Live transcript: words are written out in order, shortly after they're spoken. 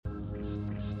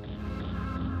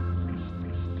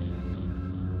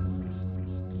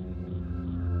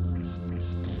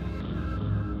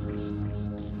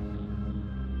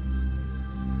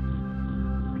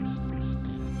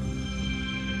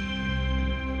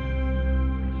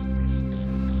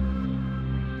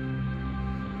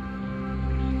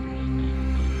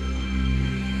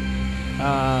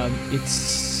It's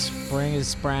spring is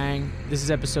sprang. This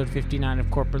is episode 59 of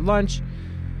Corporate Lunch.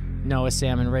 Noah,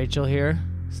 Sam, and Rachel here.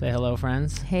 Say hello,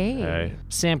 friends. Hey.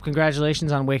 Sam,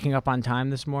 congratulations on waking up on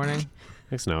time this morning.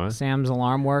 Thanks, Noah. Sam's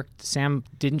alarm worked. Sam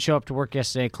didn't show up to work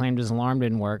yesterday, claimed his alarm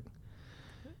didn't work.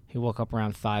 He woke up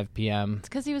around 5 p.m. It's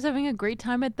because he was having a great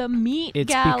time at the meat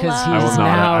It's gala. because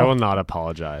I will not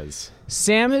apologize.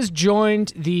 Sam has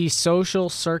joined the social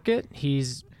circuit.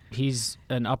 He's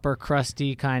an upper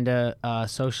crusty kind of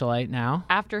socialite now.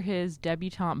 After his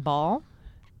debutante ball,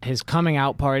 His coming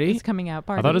out party. his coming out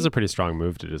party. I thought it was a pretty strong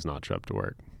move to just not show up to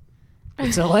work.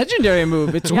 It's a legendary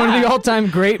move. It's one of the all-time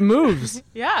great moves.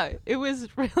 Yeah, it was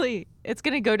really. It's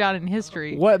gonna go down in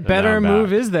history. What better I'm move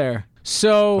back. is there?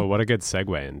 So But what a good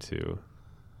segue into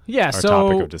yeah. our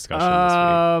topic of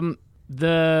discussion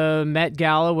The Met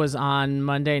Gala was on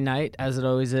Monday night, as it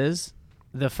always is,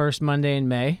 the first Monday in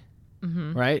May,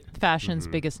 right? Fashion's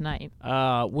biggest night.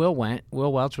 Will went.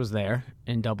 Will Welch was there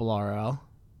in double RL,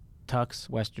 tux,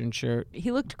 Western shirt.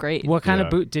 He looked great. What kind of Yeah.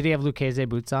 boot did he have? Lucchese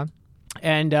boots on,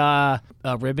 and a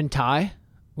ribbon tie,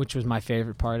 which was my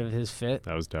favorite part of his fit.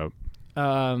 That was dope.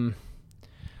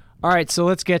 All right, so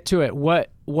let's get to it.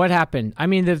 What happened? I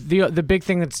mean, the big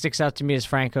thing that sticks out to me is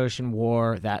Frank Ocean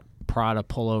wore that Prada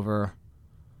pullover,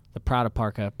 the Prada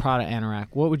parka, Prada anorak.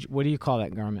 What do you call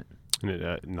that garment?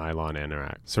 Nylon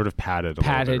anorak. Sort of padded a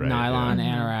Padded little bit, right? nylon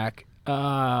Yeah. anorak.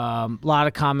 A lot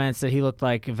of comments that he looked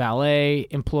like a valet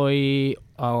employee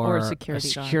or a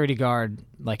security guard. security guard,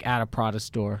 like at a Prada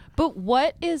store. But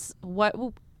is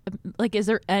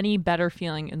there any better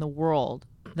feeling in the world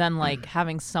than like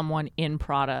having someone in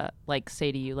Prada like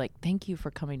say to you like, thank you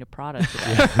for coming to Prada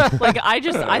today?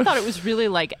 I thought it was really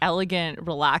like elegant,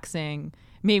 relaxing,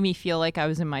 made me feel like I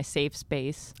was in my safe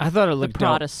space. I thought it The looked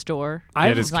Prada dope. store, He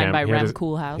had his designed by he had Rem his-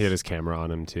 Koolhaus. He had his camera on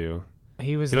him too.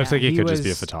 He was. He looks like he could just be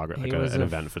a was- photographer, he like was an a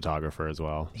event photographer as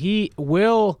well. He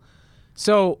will.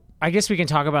 So I guess we can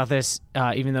talk about this,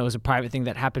 even though it was a private thing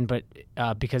that happened, but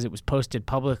because it was posted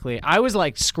publicly. I was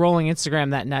like scrolling Instagram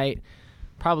that night,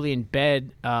 probably in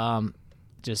bed,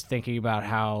 just thinking about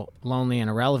how lonely and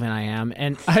irrelevant I am.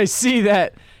 And I see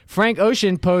that Frank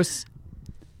Ocean posts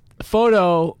a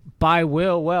photo by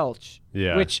Will Welch.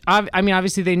 Yeah. Which, I mean,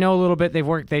 obviously they know a little bit.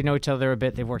 They know each other a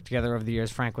bit. They've worked together over the years.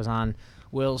 Frank was on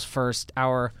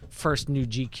our first new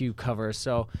GQ cover.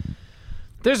 So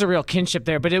there's a real kinship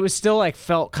there, but it was still like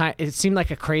it seemed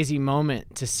like a crazy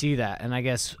moment to see that. And I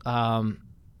guess,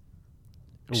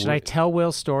 should I tell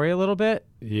Will's story a little bit?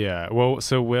 Yeah. Well,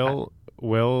 so Will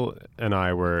and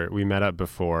I we met up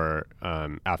before,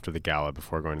 after the gala,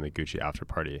 before going to the Gucci after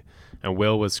party. And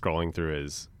Will was scrolling through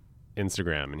his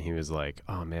Instagram and he was like,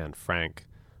 oh man, Frank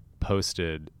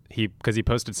posted, because he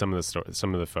posted some of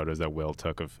the photos that Will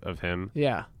took of him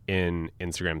Yeah. in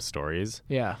Instagram stories.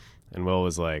 Yeah. And Will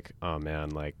was like, oh man,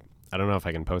 like, I don't know if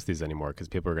I can post these anymore because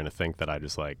people are going to think that I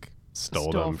just like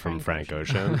stole them from Frank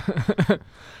Ocean.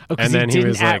 And then he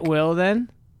was at like- Will then?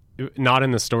 Not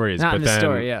in the stories, Not but in the then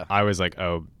story, yeah. I was like,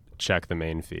 oh, check the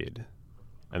main feed.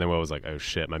 And then Will was like, oh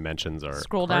shit, my mentions are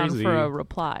Scroll crazy. down for a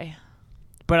reply.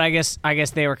 But I guess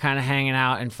they were kind of hanging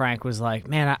out, and Frank was like,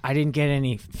 "Man, I didn't get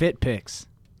any fit pics."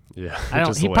 Yeah,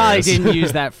 He probably didn't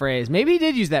use that phrase. Maybe he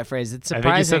did use that phrase. It's I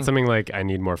surprising. think he said something like, I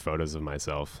need more photos of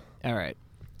myself. All right.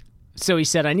 So he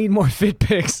said, "I need more fit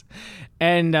pics,"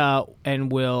 and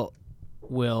Will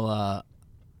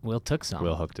took some.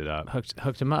 Will hooked it up.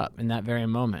 hooked him up in that very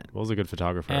moment, Will's a good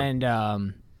photographer. and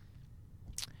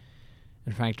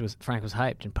Frank was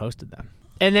hyped and posted them.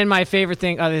 And then my other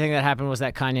thing that happened was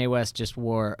that Kanye West just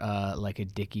wore like a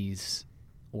Dickies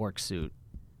work suit.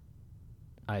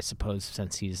 I suppose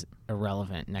since he's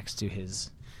irrelevant next to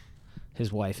his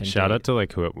wife and Shout date. out to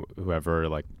like whoever,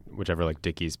 like whichever like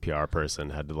Dickies PR person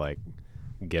had to like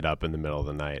get up in the middle of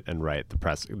the night and write the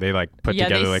press. They like put Yeah,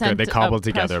 together they like sent they a cobbled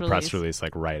press together a press release. release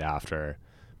like right after.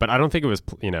 But I don't think it was,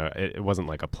 it wasn't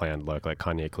like a planned look. Like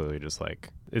Kanye clearly just like,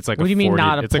 it's like What a do you mean 40,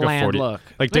 not a it's like planned 40 look?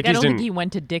 Like Like, I Dickies don't didn't. think he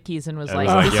went to Dickies and was and like,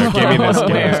 was like, yo, give me this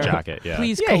Wear. jacket. Yeah.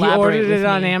 please Yeah, he collaborate ordered with it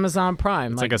on me. Amazon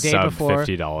Prime. It's like a day sub before.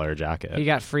 $50 jacket. He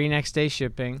got free next day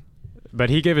shipping. But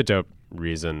he gave a dope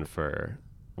reason for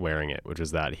wearing it, which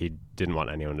was that he didn't want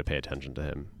anyone to pay attention to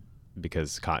him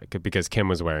because Kim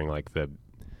was wearing like the,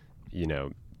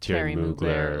 Thierry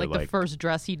Mugler, like the first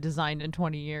dress he designed in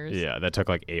 20 years. Yeah, that took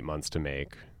like 8 months to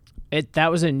make.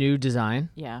 That was a new design,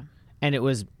 Yeah. and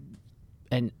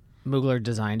Mugler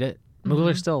designed it.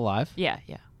 Mugler's still alive. Yeah.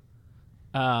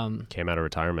 Came out of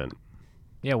retirement.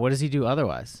 Yeah, what does he do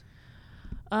otherwise?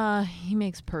 He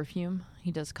makes perfume.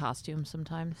 He does costumes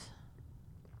sometimes.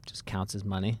 Just counts his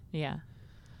money. Yeah.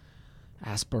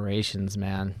 Aspirations,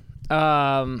 man.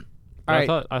 All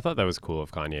right. I thought that was cool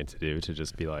of Kanye to do, to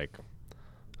just be like,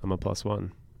 I'm a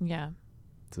 +1. Yeah.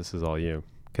 This is all you.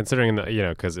 Considering that,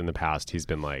 because in the past he's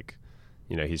been like,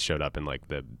 he's showed up in like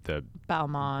the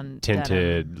Balmain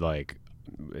tinted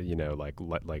denim.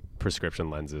 like prescription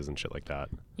lenses and shit like that.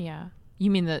 Yeah. You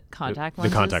mean the contact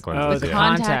lenses? The contact lenses. Oh, The yeah.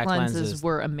 contact Contact lenses lenses.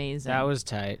 were amazing. That was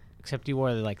tight. Except he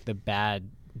wore the bad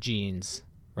jeans,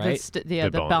 right? The The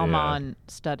Balmain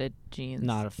studded jeans.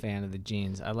 Not a fan of the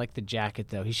jeans. I like the jacket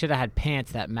though. He should have had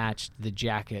pants that matched the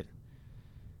jacket.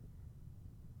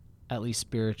 At least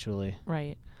spiritually.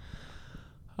 Right.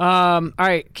 All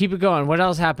right, keep it going. What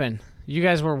else happened? You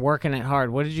guys were working it hard.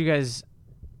 What did you guys?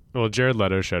 Well, Jared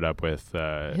Leto showed up with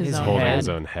His own holding head. his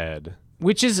own head.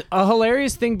 Which is a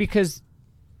hilarious thing because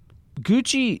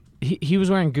Gucci, he was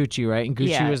wearing Gucci, right? And Gucci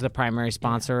Yeah. was the primary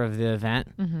sponsor of the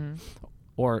event. Mm-hmm.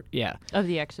 Or, yeah, Of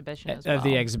the exhibition as well. of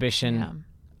the exhibition. Yeah.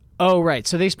 Oh, right.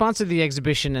 So they sponsored the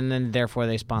exhibition and then therefore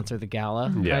they sponsor the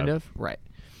gala, Yeah. kind of. Right.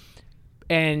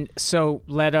 And so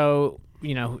Leto,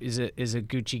 is a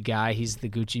Gucci guy. He's the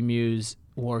Gucci muse,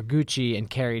 wore Gucci and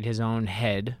carried his own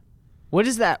head. What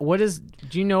is that?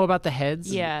 Do you know about the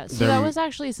heads? Yeah, so They're- that was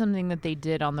actually something that they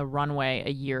did on the runway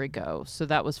a year ago. So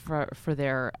that was for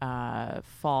their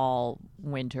fall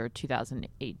winter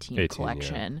 2018 18,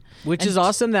 collection. Which And is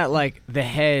awesome that the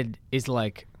head is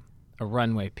like a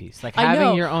runway piece. Like I having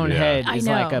know. your own Yeah. head I is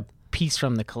know. like a piece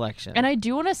from the collection. And I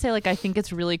do want to say, I think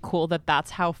it's really cool that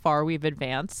that's how far we've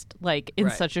advanced, in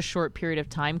Right. such a short period of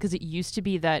time. Because it used to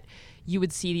be that you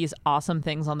would see these awesome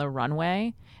things on the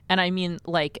runway. And I mean,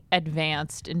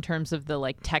 advanced in terms of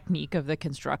the, technique of the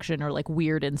construction or,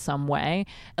 weird in some way.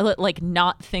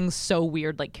 Not things so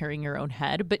weird like carrying your own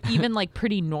head, but even,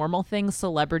 pretty normal things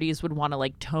celebrities would want to,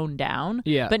 tone down.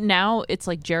 Yeah. But now it's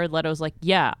Jared Leto's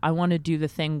yeah, I want to do the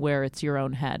thing where it's your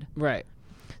own head. right.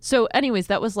 So, anyways,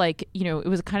 that was it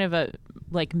was kind of a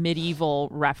medieval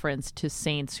reference to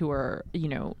saints who are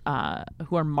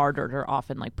who are martyred or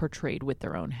often portrayed with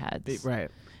their own heads. Right.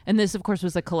 And this, of course,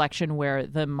 was a collection where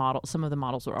some of the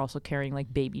models were also carrying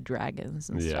baby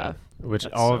dragons and stuff. Which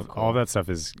That's all so of cool. all that stuff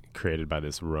is created by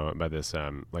this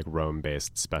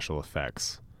Rome-based special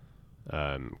effects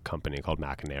company called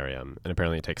Machinarium, and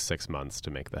apparently it takes 6 months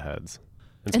to make the heads.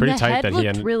 It's And pretty the tight head that looked he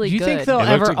ended. really Do you good. think they'll It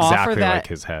ever looked offer exactly that? like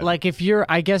his head.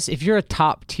 If you're a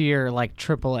top tier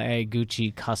AAA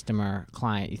Gucci customer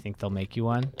client, you think they'll make you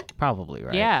one? Probably,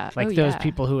 right? Yeah. Oh, those yeah.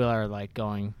 people who are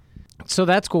going. So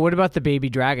that's cool. What about the baby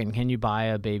dragon? Can you buy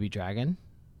a baby dragon?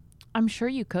 I'm sure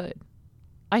you could.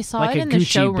 I saw Like it a in the Gucci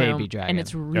showroom, baby dragon. and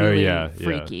it's really yeah.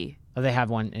 freaky. Oh, they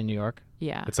have one in New York.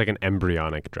 Yeah. It's like an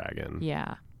embryonic dragon.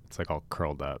 Yeah. It's all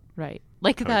curled up. Right.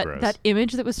 Kinda gross. That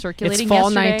image that was circulating It's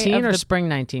fall yesterday 19 of or the spring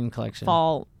 19 collection?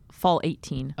 fall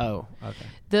 18. Oh, okay.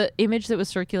 The image that was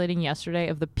circulating yesterday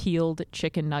of the peeled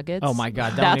chicken nuggets. Oh my God,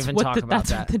 don't that's even what talk about that's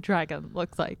that. what the dragon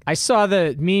looks like. I saw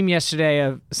the meme yesterday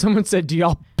of someone said, "Do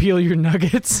y'all peel your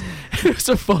nuggets?" It was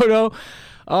a photo.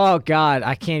 Oh God,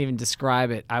 I can't even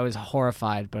describe it. I was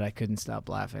horrified, but I couldn't stop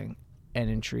laughing and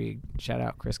intrigued. Shout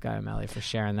out Chris Guyamelli for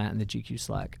sharing that in the GQ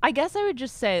Slack. I guess I would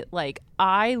just say,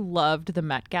 I loved the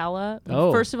Met Gala.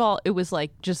 Oh. First of all, it was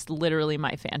just literally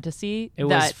my fantasy. It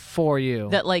was for you.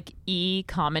 That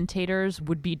commentators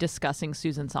would be discussing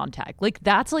Susan Sontag.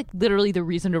 That's literally the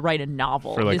reason to write a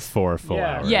novel. For is 4 full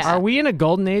hours. Yeah. Are we in a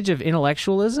golden age of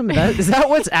intellectualism? Is that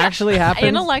what's actually happening?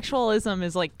 Intellectualism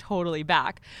is totally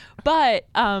back. But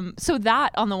so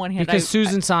that on the one hand, Because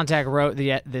Susan Sontag wrote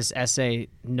this essay,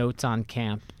 Notes on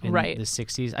Camp, in Right. the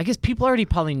 60s. I guess people already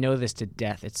probably know this to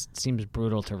death. It seems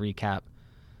brutal to recap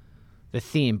the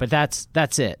theme, but that's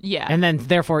it. Yeah. And then,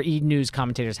 therefore, E! News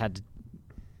commentators had to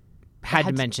Had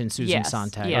to- mention Susan yes,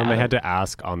 Sontag. yeah. And they had to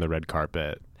ask on the red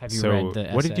carpet. Have you so read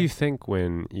the what did essay? you think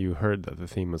when you heard that the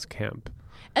theme was camp?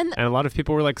 and And a lot of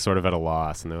people were sort of at a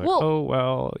loss, and they're like, Well- "Oh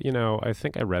well, I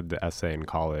think I read the essay in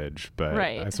college, but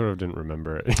Right. I sort of didn't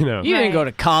remember it." You Right. didn't go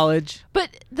to college. but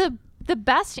the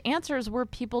best answers were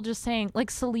people just saying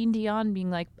Celine Dion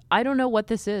being I don't know what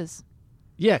this is.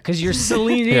 Yeah, because you're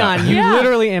Celine Yeah. Dion. You Yeah.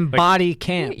 literally embody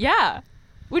camp. Yeah.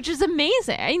 Which is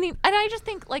amazing. I mean, and I just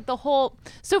think the whole.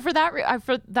 So for that,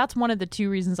 that's one of the two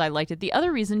reasons I liked it. The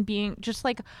other reason being just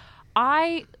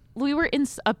we were in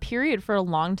a period for a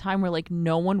long time where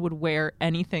no one would wear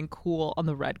anything cool on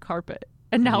the red carpet,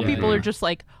 and now Yeah, people yeah. are just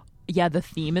yeah, the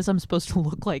theme is I'm supposed to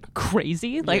look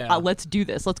crazy. Yeah. Let's do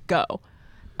this. Let's go.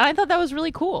 And I thought that was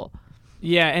really cool.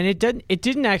 Yeah, and it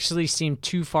didn't actually seem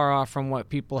too far off from what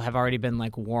people have already been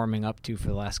warming up to for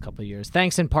the last couple of years.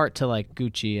 Thanks in part to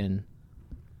Gucci and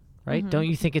right. Don't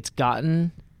you think it's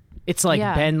gotten? It's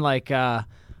Yeah. been an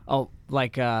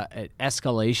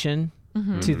escalation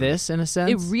to this in a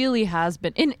sense. It really has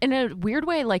been in a weird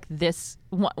way. Like this,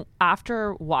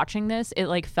 after watching this, it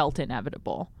like felt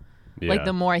inevitable. Like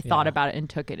the more I thought about it and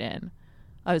took it in,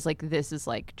 I was like, this is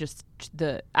like just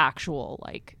the actual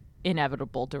like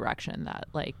inevitable direction that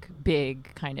like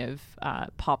big kind of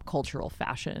pop cultural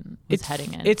fashion is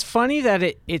heading in. It's funny that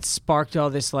it sparked all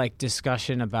this like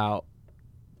discussion about,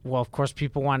 well, of course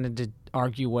people wanted to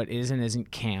argue what is and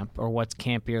isn't camp or what's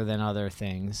campier than other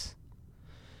things.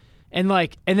 And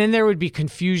then there would be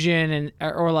confusion and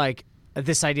or like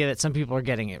this idea that some people are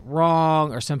getting it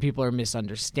wrong or some people are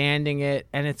misunderstanding it.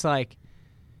 And it's like,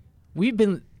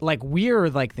 we're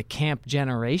like the camp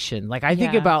generation. Like I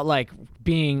think about like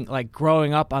being like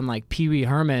growing up on like Pee Wee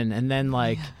Herman and then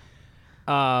like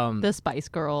the Spice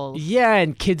Girls. Yeah,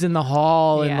 and Kids in the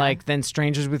Hall and Yeah. like then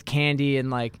Strangers with Candy and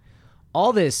like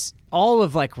all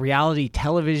of like reality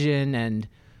television and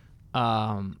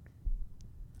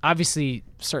obviously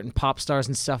certain pop stars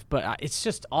and stuff, but it's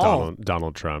just all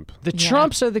Donald Trump. the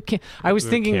Trumps are the. I was The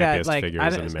thinking that campiest like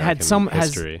figures in has American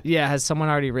history. someone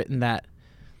already written that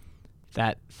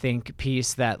think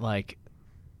piece that like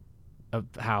of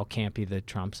how campy the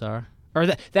Trumps are, or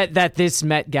that this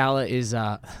Met Gala is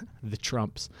the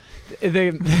Trumps,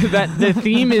 that the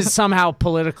theme is somehow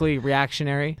politically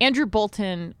reactionary. Andrew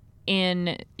Bolton,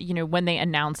 when they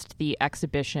announced the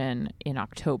exhibition in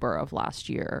October of last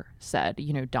year, said,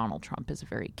 Donald Trump is a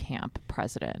very camp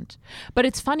president. But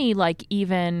it's funny, like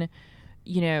even,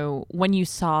 when you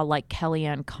saw like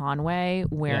Kellyanne Conway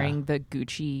wearing the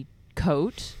Gucci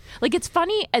coat, like it's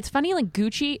funny like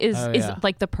Gucci is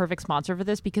like the perfect sponsor for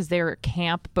this because they're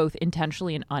camp both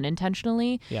intentionally and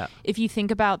unintentionally. If you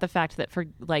think about the fact that for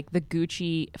like the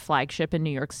Gucci flagship in New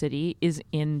York City is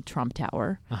in Trump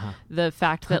Tower, the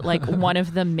fact that like one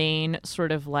of the main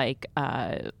sort of like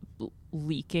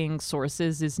leaking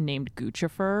sources is named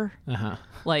Guccifer.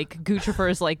 Like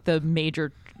Guccifer is like the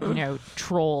major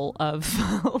troll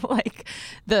of like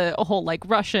the whole like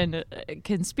Russian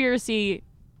conspiracy,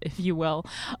 if you will.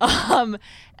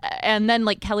 And then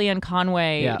like Kellyanne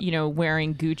Conway,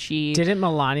 wearing Gucci. Didn't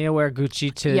Melania wear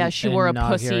Gucci to she wore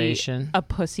inauguration? a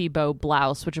pussy bow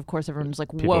blouse, which of course everyone's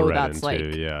like, People whoa, read that's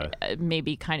into, like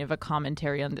maybe kind of a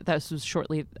commentary on this was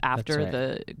shortly after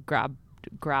the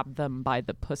grab them by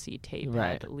the pussy tape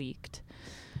had leaked.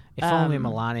 If only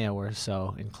Melania were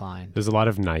so inclined. There's a lot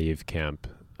of naive camp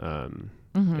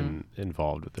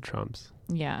involved with the Trumps.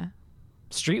 Yeah.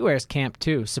 Streetwear is camp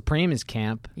too. Supreme is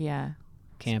camp. Yeah.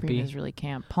 Campy. Supreme is really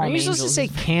camp. Are you supposed to say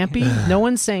campy? No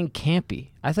one's saying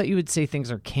campy. I thought you would say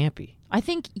things are campy. I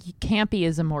think campy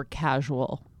is a more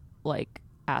casual like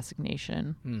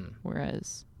assignation,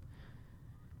 whereas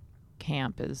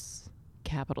camp is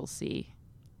capital C,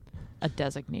 a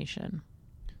designation.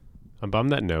 I'm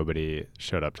bummed that nobody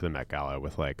showed up to the Met Gala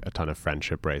with like a ton of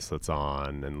friendship bracelets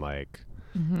on and like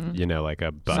like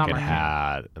a bucket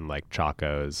hat and like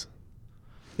chacos.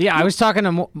 Yeah, I was talking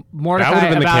to Mordecai That would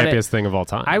have been the about campiest thing of all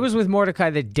time. I was with Mordecai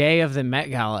the day of the Met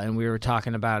Gala, and we were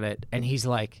talking about it, and he's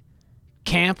like,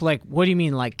 camp? Like, what do you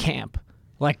mean, like camp?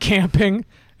 Like camping?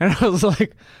 And I was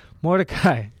like,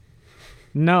 Mordecai,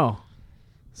 no.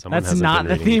 Someone That's not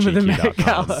the theme of the Met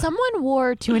Gala. Someone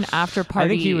wore to an after party. I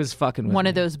think he was fucking with one me.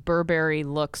 of those Burberry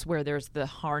looks where there's the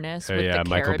harness with the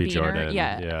Michael B. carabiner. Jordan.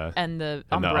 Yeah. And the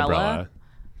And umbrella.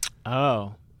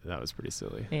 Oh. That was pretty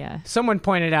silly. Yeah. Someone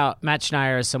pointed out, Matt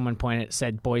Schneider,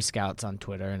 said Boy Scouts on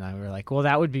Twitter, and I were like, well,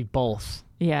 that would be both.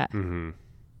 Yeah. Mm-hmm.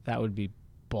 That would be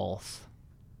both.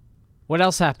 What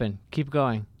else happened? Keep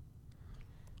going.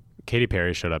 Katy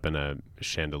Perry showed up in a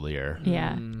chandelier.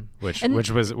 Yeah. Which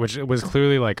was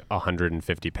clearly like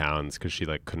 150 pounds because she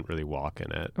like couldn't really walk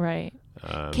in it. Right.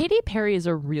 Katy Perry is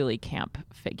a really camp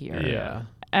figure. Yeah.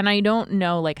 And I don't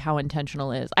know like how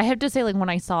intentional it is. I have to say, like, when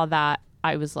I saw that,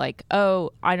 I was like,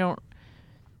 oh, I don't,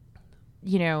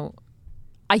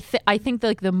 I think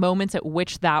like the moments at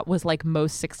which that was like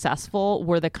most successful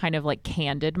were the kind of like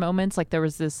candid moments. Like there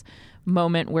was this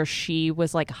moment where she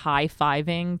was like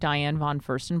high-fiving Diane von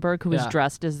Furstenberg, who was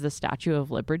dressed as the Statue of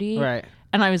Liberty. Right.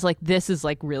 And I was like, this is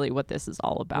like really what this is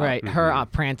all about. Right. Her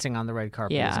prancing on the red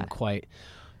carpet Yeah. isn't quite.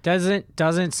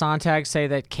 Doesn't Sontag say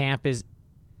that camp is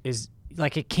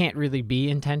like it can't really be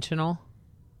intentional?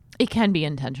 It can be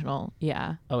intentional,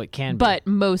 yeah. Oh, it can be. But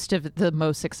most of the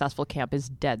most successful camp is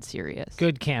dead serious.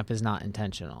 Good camp is not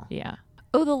intentional. Yeah.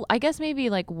 Oh, I guess maybe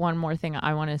like one more thing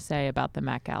I want to say about the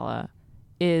Met Gala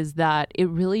is that it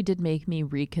really did make me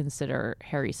reconsider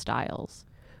Harry Styles,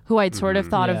 who I'd sort of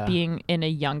thought of being in a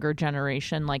younger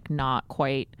generation, like not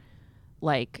quite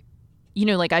like you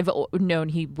know, like I've known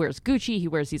he wears Gucci, he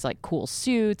wears these like cool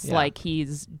suits, Yeah. like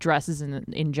he's dresses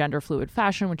in gender fluid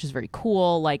fashion, which is very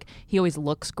cool. Like he always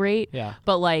looks great. Yeah.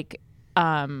 But like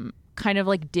kind of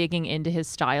like digging into his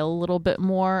style a little bit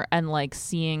more and like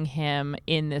seeing him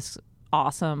in this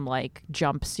awesome like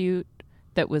jumpsuit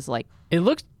that was like It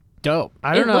looked dope.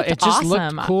 I don't know. looked It just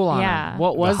awesome. looked cool on Yeah. him.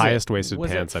 What was the it? highest waisted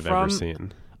Was it pants I've from- ever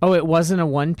seen. Oh, it wasn't a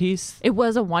one piece? it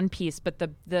was a one piece, but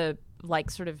the like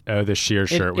sort of Oh, the sheer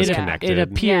shirt was it, connected. It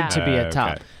appeared Yeah. to be a Okay.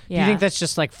 top. Do you Yeah. think that's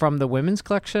just like from the women's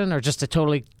collection or just a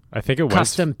totally I think it was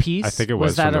custom piece? I think it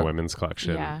was, that from the a- women's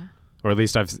collection, yeah. or at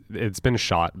least it's been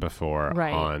shot before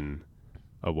Right. on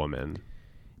a woman.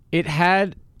 It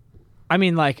had, I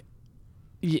mean, like,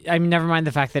 I mean, never mind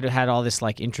the fact that it had all this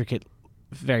like intricate,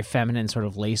 very feminine sort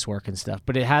of lace work and stuff,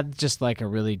 but it had just like a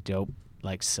really dope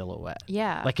like silhouette.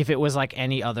 Yeah. Like if it was like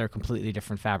any other completely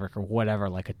different fabric or whatever,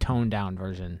 like a toned down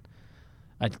version,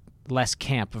 a less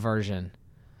camp version.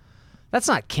 That's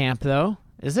not camp though,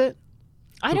 is it?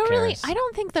 I Who cares?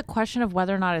 don't think the question of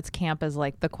whether or not it's camp is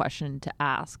like the question to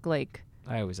ask. Like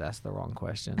I always ask the wrong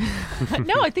question.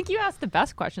 no, I think you asked the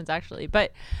best questions actually.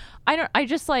 But I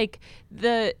just like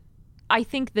I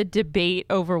think the debate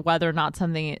over whether or not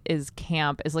something is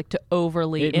camp is like to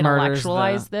overly It murders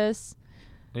intellectualize the- this.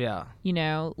 Yeah. You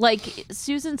know, like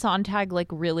Susan Sontag like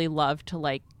really loved to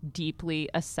like deeply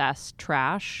assess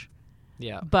trash,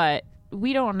 Yeah. but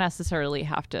we don't necessarily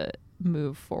have to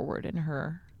move forward in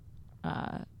her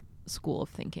school of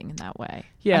thinking in that way.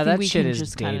 Yeah, I think that we shit can is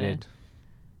just kinda- dated.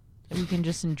 we can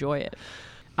just enjoy it.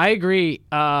 I agree.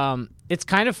 It's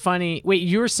kind of funny. Wait,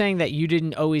 you were saying that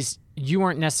you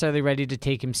weren't necessarily ready to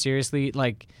take him seriously,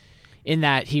 like in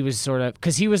that he was sort of,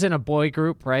 because he was in a boy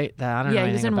group, right? That I don't know Yeah,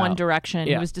 he was anything in One about. Direction.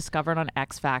 Yeah. He was discovered on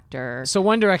X Factor. So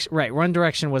One Direction, right? One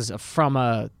Direction was from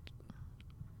a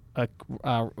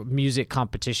music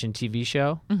competition TV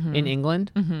show in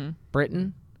England,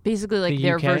 Britain. Basically, like The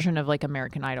their UK? version of like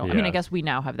American Idol. I mean, I Yeah. guess we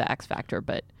now have the X Factor,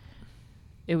 but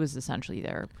it was essentially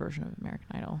their version of American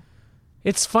Idol.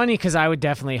 It's funny because I would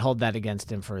definitely hold that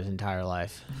against him for his entire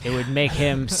life. It would make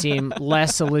him seem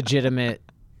less a legitimate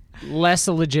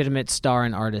star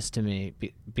and artist to me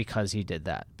because he did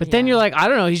that. But then Yeah. you're like, I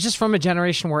don't know. He's just from a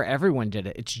generation where everyone did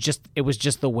it. It was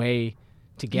just the way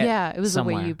to get. Yeah, it was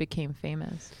somewhere. the way you became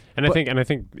famous. And I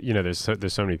think you know, there's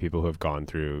so many people who have gone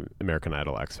through American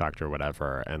Idol, X Factor,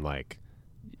 whatever, and like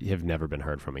have never been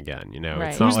heard from again. You know, Right.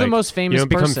 it's not Who's the like most famous you don't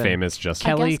become person? famous just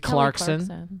Kelly I guess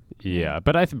Clarkson? yeah.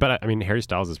 But I mean, Harry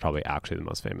Styles is probably actually the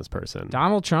most famous person.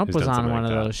 Donald Trump Who's was done on something one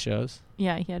like of that. those shows.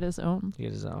 Yeah, he had his own. He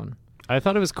had his own. I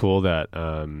thought it was cool that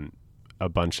a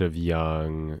bunch of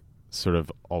young, sort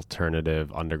of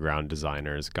alternative underground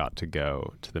designers got to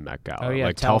go to the Met Gala. Oh, yeah,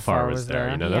 like Telfar was was there.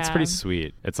 there. You know, that's Yeah. pretty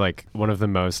sweet. It's like one of the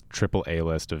most triple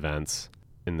A-list events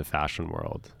in the fashion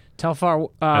world. Telfar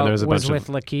And there was a was bunch of-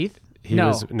 with Lakeith. He No.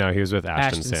 was with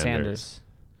Ashton Ashton Sanders.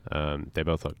 They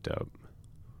both look dope.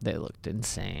 They looked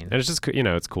insane. And it's just, you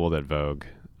know, it's cool that Vogue,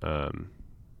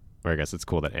 or I guess it's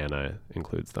cool that Anna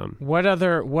includes them. What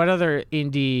other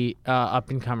indie up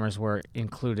and comers were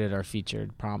included or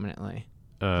featured prominently?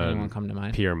 Does anyone come to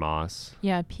mind? Pierre Moss,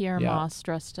 Yeah, Pierre Yeah. Moss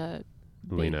dressed a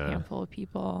big Lena. handful of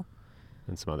people.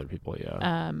 and some other people,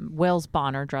 yeah. Wales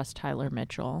Bonner dressed Tyler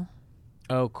Mitchell.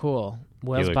 Oh, cool.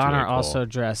 Wells looked Bonner really cool. also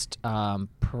dressed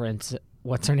Prince.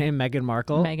 What's her name? Meghan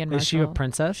Markle. Meghan Is she a Markle.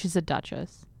 princess? She's a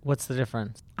duchess. What's the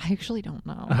difference? I actually don't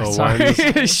know. Oh, Sorry.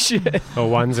 one's- Shit. Oh,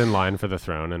 one's in line for the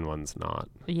throne and one's not.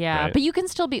 Yeah, Right. but you can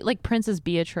still be like Princess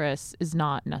Beatrice is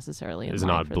not necessarily in Is line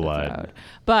not for blood. the throne.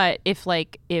 But if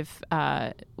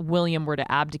William were to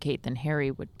abdicate, then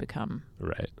Harry would become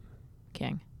Right.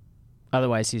 king.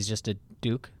 Otherwise, he's just a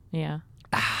duke. Yeah.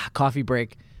 Coffee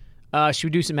break. Should we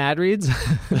do some ad reads?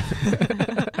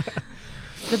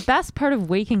 The best part of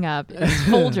waking up is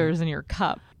Folgers in your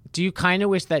cup. Do you kind of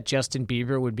wish that Justin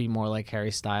Bieber would be more like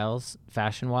Harry Styles,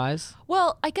 fashion-wise?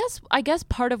 Well, I guess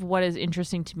part of what is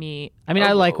interesting to me. I mean,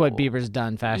 I like what Bieber's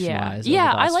done fashion-wise. Yeah,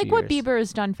 over the I last like few what years. Bieber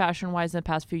has done fashion-wise in the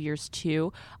past few years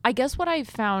too. I guess what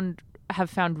have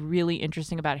found really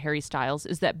interesting about Harry Styles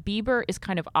is that Bieber is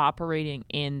kind of operating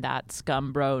in that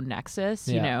scumbro nexus,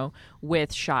 you Yeah. know,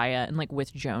 with Shia and like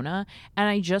with Jonah, and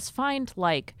I just find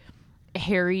like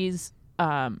Harry's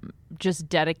just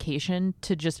dedication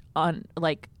to just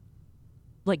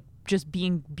just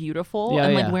being beautiful Yeah,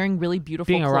 and like yeah. wearing really beautiful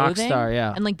Being a rock clothing star,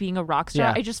 yeah. and like being a rock star.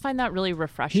 Yeah. I just find that really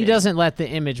refreshing. He doesn't let the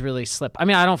image really slip. I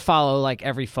mean, I don't follow like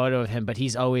every photo of him, but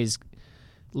he's always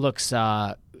looks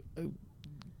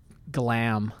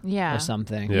glam Yeah. or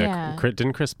something. Yeah. Yeah.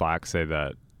 Didn't Chris Black say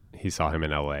that he saw him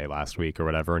in LA last week or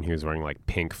whatever, and he was wearing like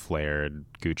pink flared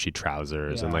Gucci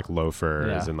trousers and Yeah. like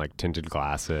loafers Yeah. and like tinted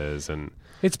glasses, and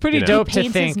It's pretty You know. dope He to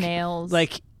paints think. his nails.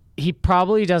 Like he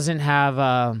probably doesn't have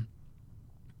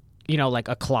like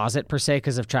a closet per se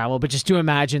because of travel, but just to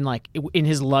imagine like in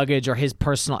his luggage or his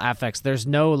personal affects, there's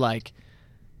no like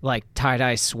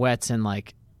tie-dye sweats and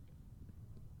like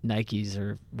Nikes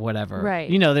or whatever. Right,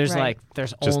 You know, there's right. like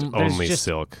there's just there's only just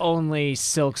silk. only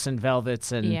silks and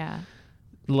velvets and yeah,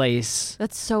 lace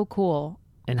that's so cool.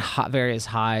 and various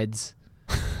hides.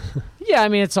 Yeah, I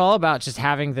mean it's all about just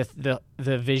having the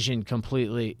vision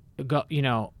completely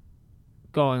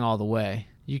going all the way.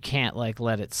 You can't like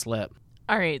let it slip.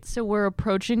 All right, so we're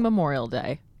approaching Memorial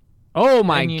Day. Oh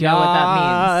my and you god. know what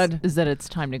that means is that it's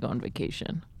time to go on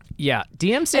vacation. Yeah,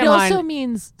 DM Sam It also Hine.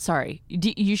 means, sorry,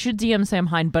 you should DM Sam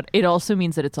Hine, but it also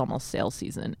means that it's almost sales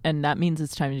season, and that means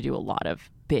it's time to do a lot of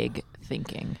big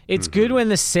thinking. It's good when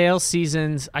the sale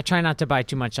seasons. I try not to buy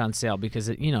too much on sale because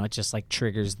it just like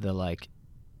triggers the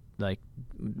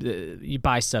you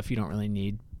buy stuff you don't really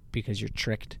need because you're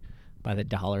tricked by the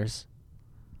dollars.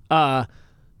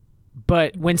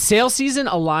 But when sale season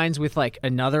aligns with like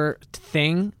another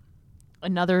thing,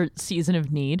 Another season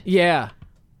of need. yeah,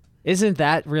 isn't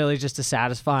that really just a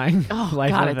satisfying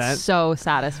life God, event? it's so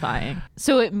satisfying.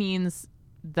 So it means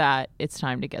that it's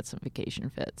time to get some vacation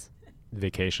fits.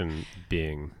 Vacation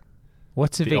being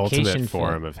What's a the vacation ultimate fit?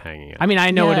 form of hanging out. I mean,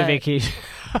 I know what a Yeah. vacation.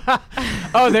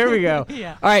 Oh, there we go.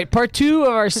 Yeah. All right, part 2 of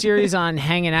our series on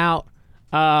hanging out,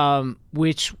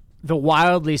 which the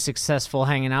wildly successful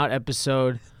hanging out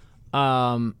episode,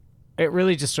 it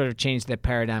really just sort of changed the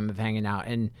paradigm of hanging out,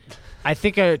 and I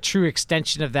think a true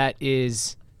extension of that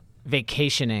is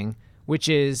vacationing, which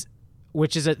is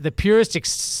the purest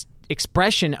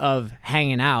expression of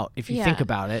hanging out if you Yeah. think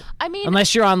about it. I mean,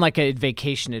 Unless you're on like a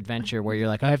vacation adventure where you're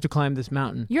like, I have to climb this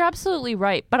mountain. you're absolutely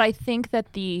right, but I think that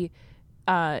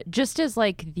just as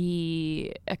like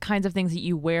the kinds of things that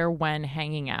you wear when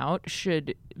hanging out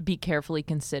should be carefully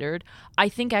considered, I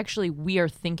think actually we are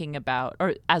thinking about,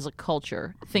 or as a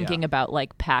culture, thinking about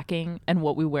like packing and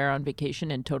what we wear on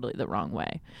vacation in totally the wrong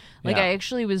way. Like Yeah. I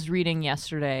actually was reading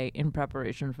yesterday in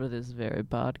preparation for this very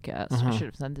podcast. I should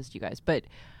have sent this to you guys, but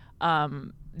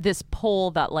this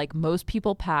poll that like most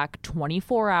people pack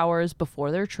 24 hours before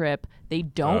their trip. They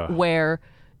don't wear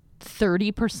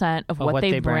 30% of what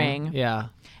they bring. Yeah.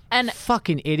 And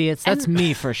Fucking idiots. That's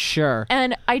me for sure.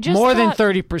 and I just More than thought-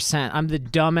 30%. I'm the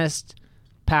dumbest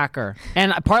packer.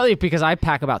 And partly because I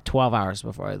pack about 12 hours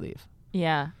before I leave.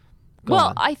 Yeah. Go Well,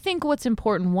 on. I think what's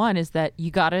important, one, is that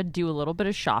you got to do a little bit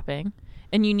of shopping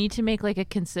and you need to make like a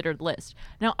considered list.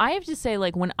 Now, I have to say,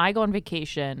 like, when I go on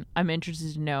vacation, I'm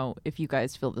interested to know if you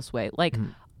guys feel this way. Like,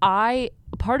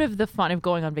 part of the fun of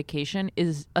going on vacation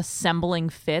is assembling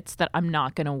fits that I'm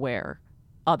not going to wear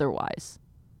otherwise.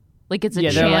 Like, it's a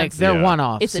Yeah, they're like chance. they're Yeah.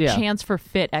 one-offs. It's a yeah. chance for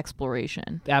fit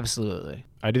exploration. Absolutely.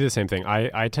 I do the same thing.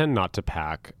 I tend not to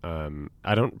pack.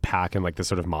 I don't pack in like this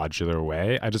sort of modular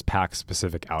way. I just pack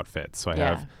specific outfits. So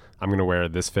I'm going to wear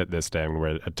this fit this day. I'm going to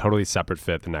wear a totally separate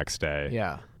fit the next day.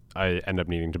 Yeah. I end up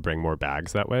needing to bring more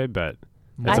bags that way, but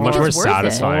I it's think much more it's worth it.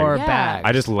 satisfying. More Yeah. bags.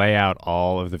 I just lay out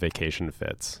all of the vacation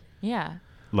fits Yeah.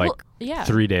 like Well, yeah.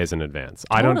 3 days in advance.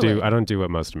 Totally. I don't do what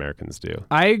most Americans do.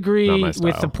 I agree Not my with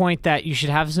style. the point that you should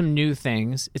have some new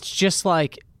things. It's just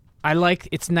like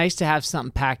it's nice to have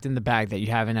something packed in the bag that you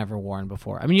haven't ever worn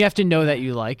before. I mean, you have to know that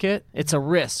you like it. It's a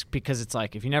risk because it's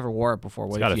like if you never wore it before,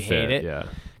 what It's if gotta you fit, hate it? yeah.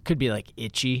 Could be like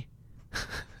itchy.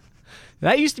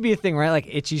 That used to be a thing, right? Like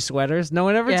itchy sweaters. No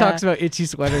one ever Yeah. talks about itchy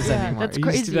sweaters Yeah, anymore. that's It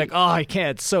used to crazy. be like, oh, I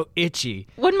can't. It's so itchy.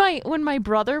 When my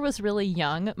brother was really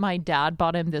young, my dad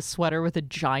bought him this sweater with a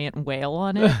giant whale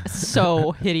on it.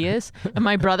 So hideous. And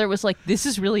my brother was like, "This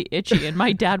is really itchy." And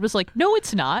my dad was like, "No,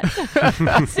 it's not."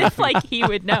 As if like he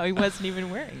would know. He wasn't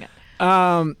even wearing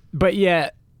it. But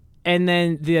yeah, and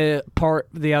then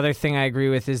the other thing I agree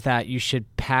with is that you should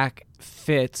pack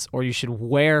fits or you should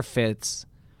wear fits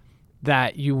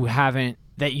that you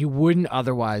wouldn't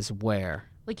otherwise wear.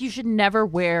 Like you should never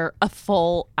wear a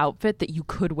full outfit that you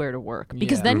could wear to work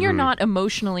because Yeah. then you're not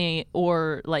emotionally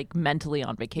or like mentally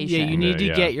on vacation. Yeah, you need to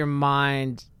Yeah. get your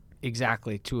mind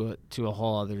exactly to a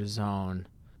whole other zone.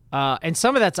 And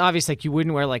some of that's obvious, like you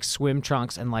wouldn't wear like swim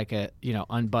trunks and like a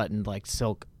unbuttoned like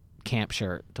silk camp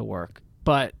shirt to work.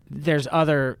 But there's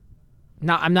other.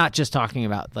 I'm not just talking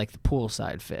about like the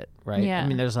poolside fit, right? Yeah. I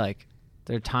mean,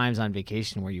 there are times on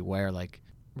vacation where you wear like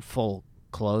full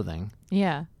clothing.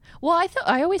 Yeah. Well,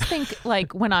 I always think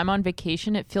like when I'm on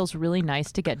vacation, it feels really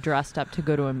nice to get dressed up to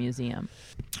go to a museum.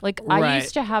 Like I Right.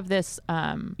 used to have this.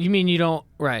 You mean you don't?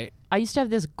 Right. I used to have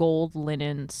this gold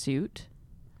linen suit.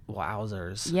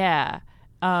 Wowzers. Yeah.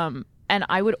 And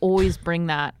I would always bring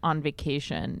that on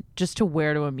vacation just to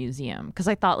wear to a museum because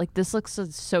I thought like this looks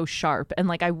so sharp, and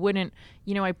like I wouldn't,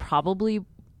 I probably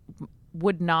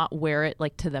would not wear it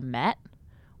like to the Met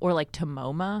or like to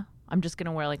MoMA. I'm just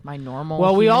gonna wear like my normal.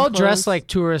 Well, we human all clothes. dress like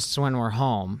tourists when we're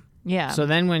home. Yeah. So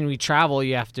then when we travel,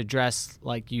 you have to dress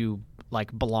like you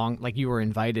belong, like you were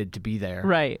invited to be there.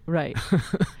 Right.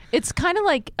 It's kind of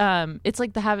like it's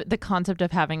like the concept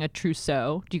of having a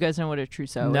trousseau. Do you guys know what a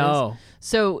trousseau is? No.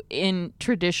 So in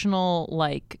traditional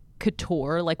like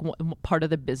couture, like part of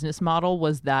the business model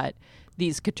was that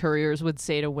these couturiers would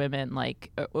say to women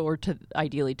like, or to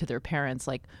ideally to their parents,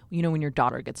 like, when your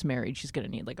daughter gets married, she's going to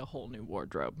need like a whole new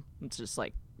wardrobe. It's just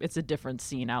like, it's a different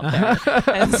scene out there.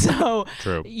 And so,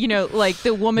 True. Like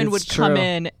the woman It's would come true.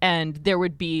 in and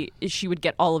she would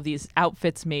get all of these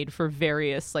outfits made for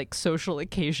various like social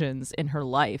occasions in her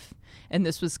life. And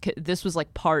this was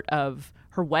like part of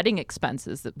her wedding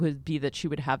expenses. That would be that she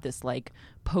would have this like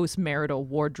post-marital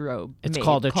wardrobe. It's made,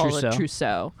 called a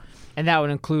trousseau. And that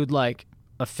would include like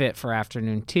a fit for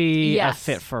afternoon tea, Yes. a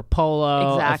fit for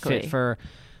polo, Exactly. a fit for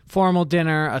formal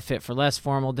dinner, a fit for less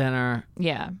formal dinner,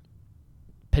 Yeah.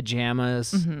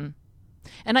 pajamas. Mm-hmm.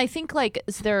 And I think like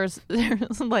there's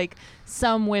like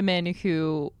some women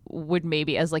who would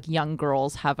maybe as like young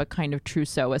girls have a kind of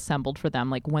trousseau assembled for them,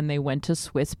 like when they went to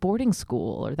Swiss boarding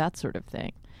school or that sort of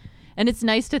thing. And it's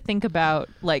nice to think about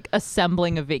like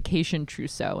assembling a vacation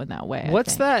trousseau in that way.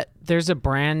 What's that? There's a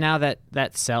brand now that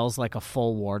sells like a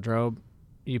full wardrobe.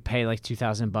 You pay like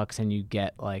 $2,000 and you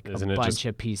get like Isn't a it bunch just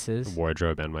of pieces.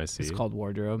 Wardrobe NYC. It's called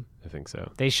Wardrobe. I think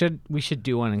so. We should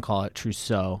do one and call it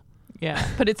trousseau. Yeah,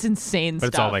 but it's insane But stuff.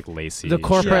 it's all like lacy. The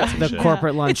corporate- shirts and the shit.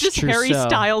 corporate lunch It's just trousseau. Harry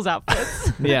Styles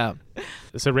outfits. Yeah.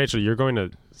 So Rachel, you're going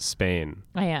to Spain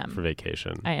I am. for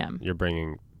vacation. I am. You're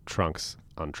bringing trunks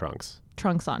on trunks.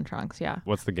 Trunks on trunks, yeah.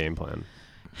 What's the game plan?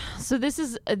 So this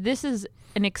is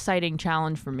an exciting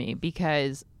challenge for me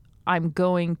because I'm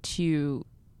going to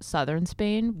southern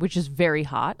Spain, which is very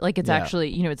hot. Like it's Yeah.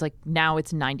 actually, it's like now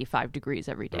it's 95 degrees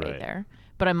every day Right. there.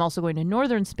 But I'm also going to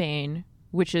northern Spain,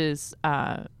 which is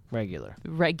Regular.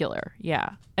 regular,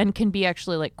 yeah, and can be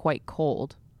actually like quite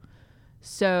cold.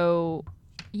 So,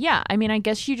 yeah, I mean, I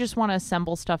guess you just want to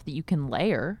assemble stuff that you can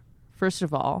layer, first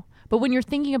of all. But when you're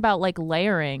thinking about like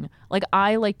layering, like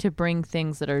I like to bring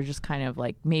things that are just kind of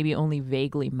like maybe only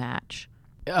vaguely match.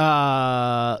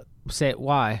 Say it.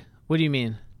 Why? What do you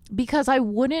mean? Because I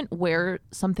wouldn't wear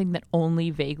something that only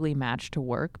vaguely matched to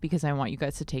work because I want you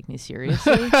guys to take me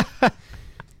seriously.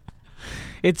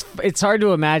 It's hard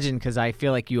to imagine because I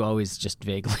feel like you always just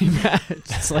vaguely match.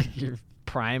 It's like your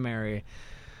primary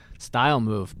style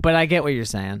move. But I get what you're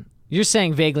saying. You're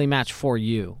saying vaguely match for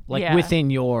you, like Yeah. within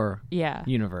your Yeah.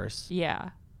 universe. Yeah.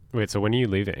 Wait, so when are you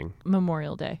leaving?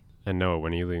 Memorial Day. And Noah,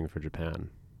 when are you leaving for Japan?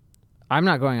 I'm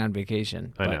not going on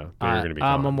vacation. I know, but you're gonna be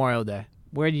gone. Memorial Day.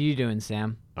 Where are you doing,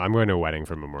 Sam? I'm going to a wedding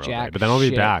for Memorial Day, Jack but then I'll be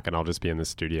shit. back and I'll just be in the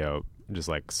studio, just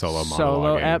like solo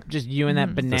Solo monologuing. ep, just you and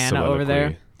that The banana over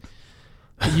there.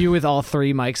 soliloquy. You with all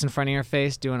three mics in front of your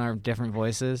face doing our different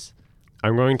voices.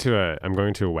 I'm going to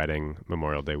a wedding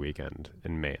Memorial Day weekend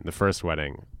in Maine. The first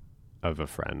wedding of a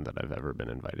friend that I've ever been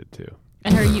invited to.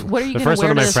 And what are you The going to first wear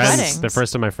one to of my this friends. wedding? The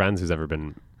first of my friends who's ever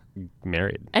been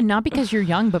married. And not because you're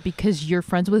young, but because you're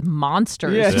friends with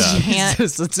monsters. Yeah, You can't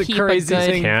Jesus, it's a keep crazy good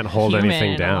thing. Can't hold human anything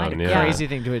in a down. wedding. Yeah. Crazy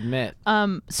thing to admit.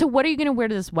 So what are you going to wear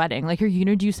to this wedding? Like, are you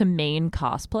going to do some Maine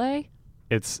cosplay?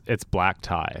 It's black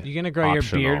tie. You gonna grow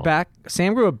Optional. your beard back?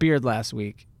 Sam grew a beard last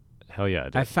week. Hell yeah. I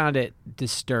did. I found it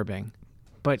disturbing,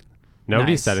 but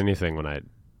Nobody nice. said anything when I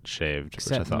shaved,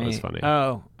 which I except thought me. was funny.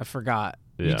 Oh, I forgot.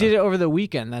 You Yeah. did it over the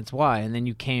weekend. That's why. And then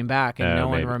you came back and no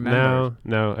one Maybe. remembered.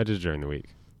 No, I did it during the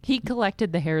week. He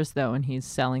collected the hairs though, and he's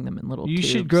selling them in little You tubes.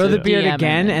 should grow the So beard DM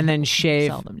again him and then shave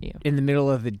sell them to you. in the middle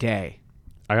of the day.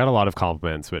 I got a lot of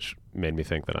compliments, which made me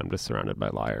think that I'm just surrounded by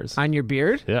liars. On your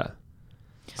beard? Yeah.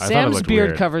 I thought it Sam's looked beard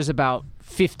weird. covers about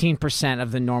 15%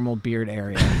 of the normal beard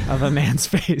area of a man's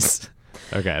face.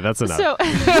 Okay, that's enough.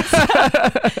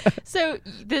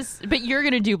 But you're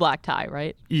gonna do black tie,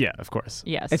 right? Yeah, of course.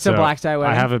 Yes. It's a black tie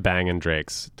wedding? I have a Bang &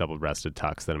 Drake's double-breasted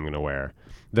tux that I'm going to wear.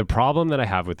 The problem that I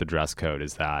have with the dress code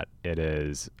is that it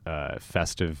is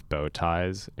festive bow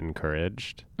ties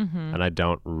encouraged, and I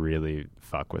don't really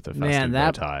fuck with a festive Man, bow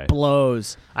that tie.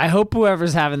 blows. I hope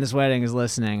whoever's having this wedding is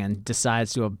listening and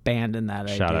decides to abandon that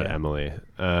Shout idea. out Emily.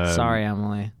 Sorry,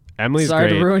 Emily. Emily's Sorry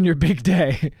great. to ruin your big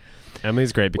day.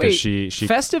 Emily's great because Wait, she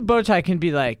festive bow tie can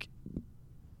be like,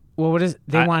 well, what is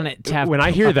they want it to have? when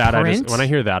I hear a that, print?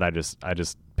 I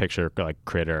just picture like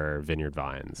Critter, Vineyard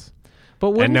Vines.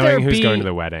 But wouldn't And knowing there who's be, going to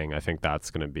the wedding, I think that's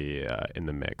going to be in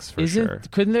the mix for sure.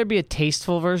 Couldn't there be a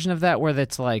tasteful version of that where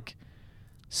that's like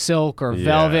silk or Yeah.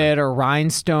 velvet or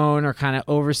rhinestone or kind of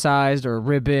oversized or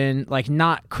ribbon, like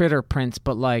not critter prints,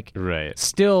 but like Right.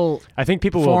 still I think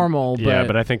people formal, will, yeah, but-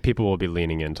 but I think people will be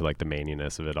leaning into like the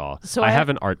maniness of it all. So I I- have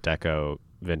an Art Deco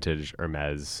vintage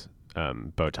Hermes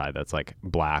bow tie that's like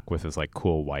black with this like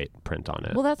cool white print on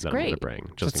it. Well, that's that I'm gonna great. bring,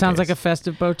 So just it in sounds like a case.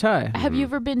 festive bow tie. Have you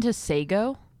ever been to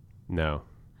Seigo? No.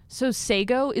 So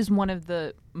Seigo is one of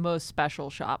the most special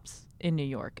shops in New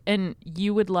York, and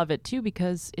you would love it too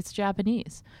because it's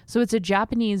Japanese. So it's a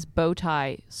Japanese bow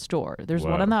tie store. There's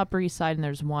one Whoa. on the Upper East Side and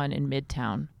there's one in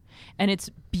Midtown, and it's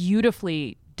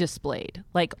beautifully displayed.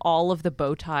 Like all of the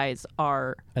bow ties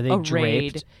are Are they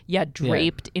arrayed, draped?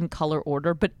 draped in color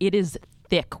order, but it is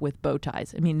thick with bow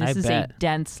ties. I mean, this I is bet. a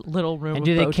dense little room. And of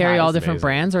do they bow carry all ties. different Amazing.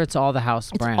 brands, or it's all the house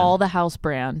It's brand? all the house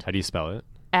brand. How do you spell it?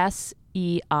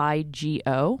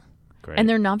 SEIGO. Great. And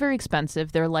they're not very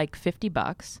expensive. They're like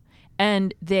 $50.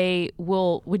 And they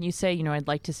will, when you say, I'd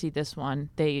like to see this one,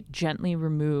 they gently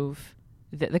remove,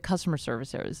 the customer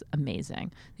service there is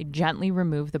amazing. They gently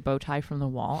remove the bow tie from the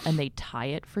wall and they tie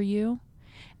it for you.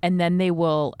 And then they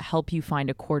will help you find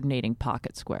a coordinating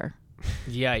pocket square.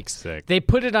 Yikes! Sick. They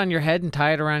put it on your head and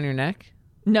tie it around your neck.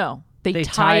 No, they They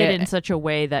tie it tie in it- such a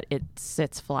way that it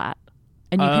sits flat.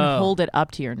 And you Oh. can hold it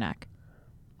up to your neck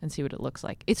and see what it looks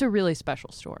like. It's a really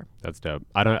special store. That's dope.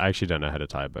 I actually don't know how to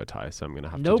tie a bow tie, so I'm gonna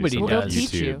have Nobody to do some does. like, They'll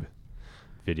teach YouTube you.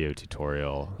 video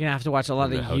tutorial. You're gonna have to watch a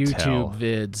lot In of the hotel. YouTube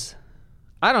vids.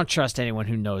 I don't trust anyone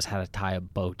who knows how to tie a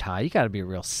bow tie. You got to be a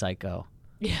real psycho.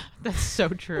 Yeah, that's so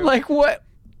true. Like what?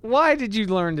 Why did you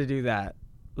learn to do that?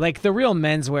 Like the real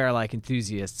menswear like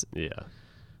enthusiasts Yeah.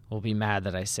 will be mad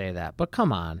that I say that. But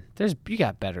come on, you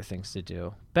got better things to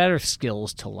do, better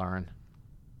skills to learn.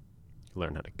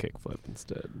 Learn how to kickflip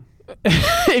instead.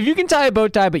 If you can tie a bow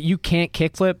tie but you can't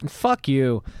kickflip, then fuck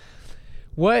you.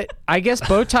 What I guess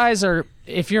bow ties are,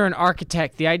 if you're an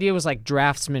architect, the idea was like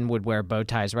draftsmen would wear bow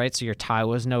ties, right? So your tie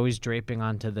wasn't always draping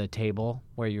onto the table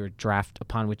where you were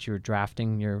upon which you were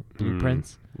drafting your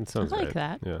blueprints. It I sounds like right.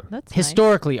 that. Yeah. That's nice.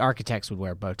 Historically, architects would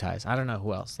wear bow ties. I don't know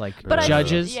who else, like But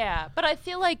judges. but I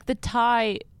feel like the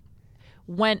tie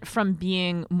went from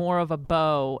being more of a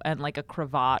bow and like a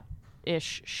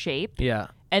cravat-ish shape, Yeah.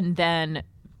 and then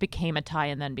became a tie,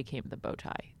 and then became the bow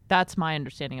tie. That's my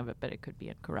understanding of it, but it could be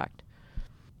incorrect.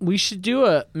 We should do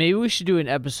an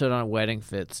episode on wedding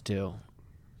fits too.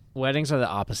 Weddings are the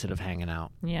opposite of hanging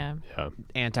out. Yeah. Yeah.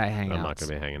 Anti-hangouts. I'm not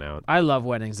gonna be hanging out. I love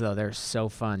weddings though. They're so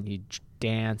fun. You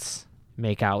dance,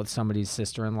 make out with somebody's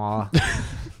sister-in-law.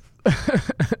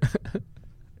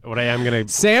 What I am gonna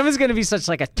Sam is going to be such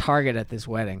like a target at this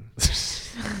wedding.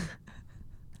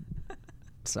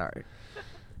 Sorry.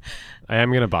 I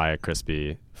am gonna buy a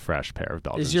crispy, fresh pair of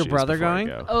Belgian Is your shoes brother before I going?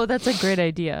 go. Oh, that's a great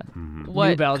idea. Mm-hmm. What?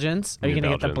 New Belgians? Are you New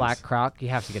going to get the Belgians. black croc? You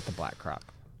have to get the black croc.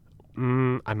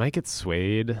 I might get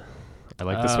suede. I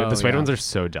like the suede. Oh, The suede yeah. ones are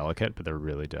so delicate, but they're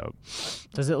really dope.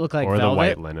 Does it look like or velvet? the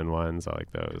white linen ones. I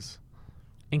like those.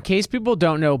 In case people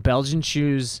don't know, Belgian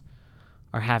shoes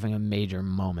are having a major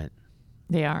moment.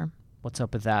 They are. What's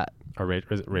up with that?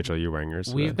 Rachel, are you wearing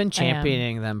yours? We've today? been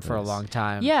championing them for a Nice. long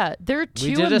time. Yeah, they're two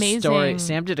We did amazing. a story.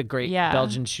 Sam did a great Yeah.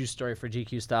 Belgian shoe story for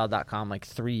GQstyle.com like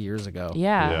 3 years ago.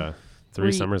 Yeah. Yeah. 3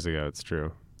 We- summers ago, it's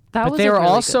true. That But was they a were really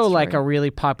also good like a story.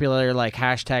 really popular like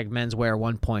hashtag menswear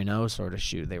 1.0 sort of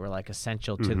shoe. They were like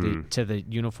essential to Mm-hmm. the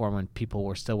uniform when people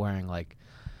were still wearing like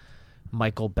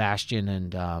Michael Bastian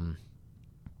and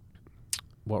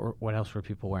what else were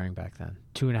people wearing back then?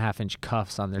 2.5-inch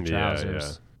cuffs on their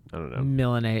trousers. Yeah. I don't know.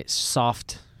 Millinate,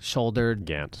 soft shouldered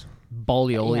Gant.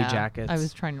 Bolioli Yeah, jackets. I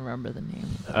was trying to remember the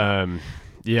name.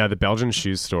 Yeah, the Belgian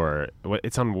shoe store.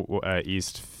 It's on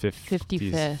East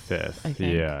 55th, I think.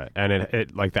 Yeah, and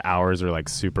it like the hours are like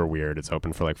super weird. It's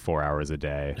open for like 4 hours a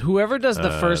day. Whoever does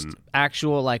the first Um,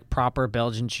 actual like proper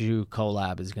Belgian shoe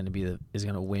collab is going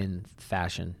to win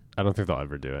fashion. I don't think they'll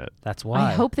ever do it. That's why.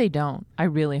 I hope they don't. I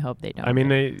really hope they don't. I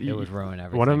mean, it would ruin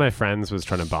everything. One of my friends was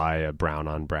trying to buy a brown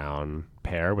on brown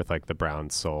pair with like the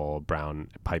brown sole, brown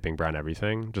piping, brown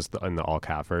everything, just in the all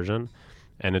calf version.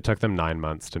 And it took them 9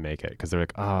 months to make it because they're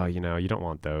like, oh, you don't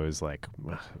want those. Like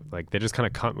they just kind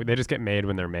of they just get made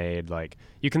when they're made. Like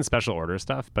you can special order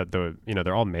stuff, but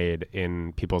they're all made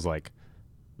in people's like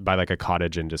by like a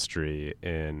cottage industry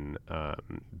in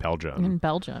Belgium. in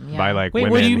Belgium, yeah. By like Wait,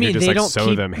 women what do you who mean? just They like don't sew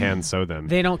keep- them, hand sew them.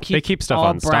 They don't keep They keep stuff all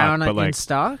on brown stock, but in like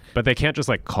stock. but they can't just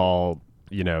like call,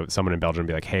 someone in Belgium and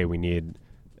be like, hey, we need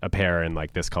a pair in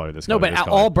like this color, this No, color, but this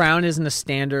color. all brown isn't a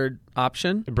standard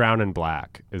option. Brown and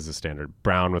black is the standard.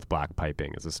 Brown with black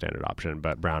piping is a standard option,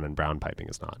 but brown and brown piping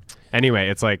is not. Anyway,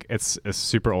 it's like it's a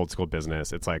super old school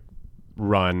business. It's like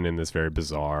run in this very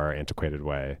bizarre, antiquated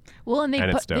way. Well, and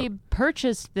it's dope. they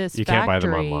purchased this You factory. can't buy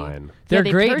them online. They're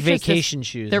they great purchased this- vacation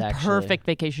shoes. They're actually. perfect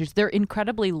vacation shoes. They're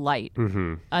incredibly light,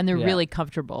 Mm-hmm. and they're Yeah. really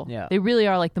comfortable. Yeah. They really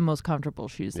are like the most comfortable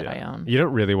shoes that I own. You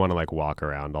don't really want to like walk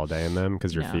around all day in them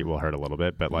because your No. feet will hurt a little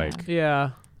bit. But like,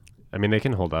 Yeah. I mean, they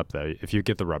can hold up though if you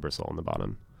get the rubber sole on the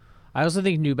bottom. I also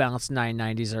think New Balance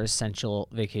 990s are essential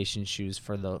vacation shoes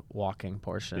for the walking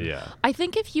portion. Yeah. I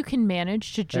think if you can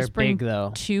manage to They're just bring big,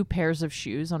 though. 2 pairs of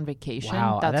shoes on vacation,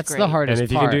 Wow, that's the great. hardest And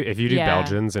if you part. can do Yeah.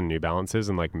 Belgians and New Balances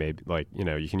and like maybe like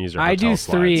you can use your I do hotel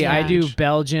slides 3. for I do each.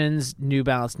 Belgians, New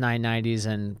Balance 990s,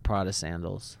 and Prada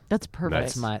sandals. That's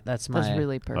perfect. That's That's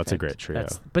really perfect. That's a great trio.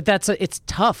 It's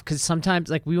tough because sometimes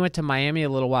like we went to Miami a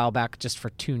little while back just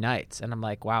for 2 nights, and I'm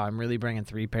like, wow, I'm really bringing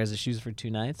 3 pairs of shoes for 2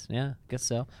 nights. Yeah, guess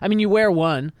so. I mean, you wear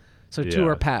one, so 2 Yeah.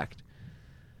 are packed.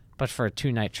 But for a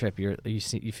 2-night trip, you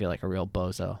feel like a real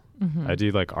bozo. I do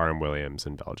like RM Williams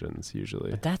and Belgians usually.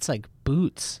 But that's like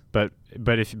boots But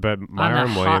my on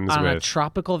RM Williams on a with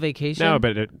tropical vacation. no,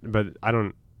 but I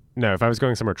don't. No, if I was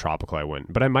going somewhere tropical, I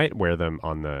wouldn't. But I might wear them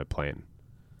on the plane.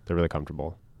 They're really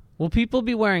comfortable. Will people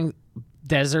be wearing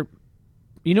desert?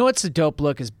 You know what's a dope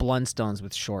look is Blundstones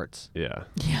with shorts. Yeah.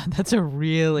 Yeah, that's a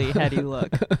really heady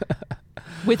look.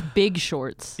 With big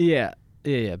shorts. Yeah,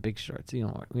 big shorts. We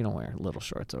don't wear little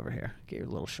shorts over here. Get your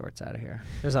little shorts out of here.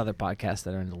 There's other podcasts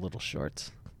that are into little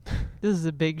shorts. This is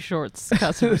a big shorts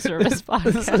customer service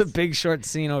podcast. This is a big short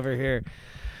scene over here.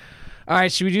 All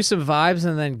right, should we do some vibes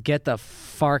and then get the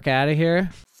fark out of here?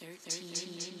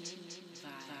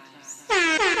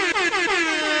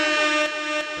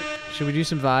 Should we do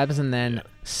some vibes and then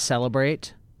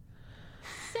celebrate?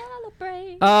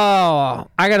 Celebrate. Oh,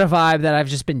 I got a vibe that I've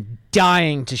just been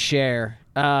dying to share.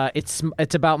 It's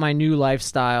about my new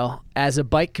lifestyle as a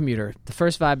bike commuter. The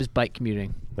first vibe is bike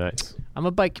commuting. Nice. I'm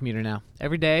a bike commuter now.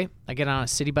 Every day I get on a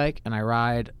city bike and I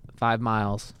ride 5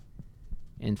 miles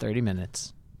in 30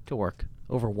 minutes to work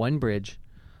over one bridge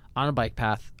on a bike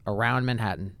path around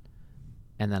Manhattan,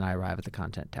 and then I arrive at the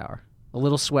Content Tower. A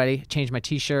little sweaty, change my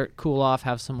t-shirt, cool off,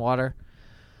 have some water.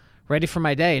 Ready for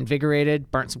my day,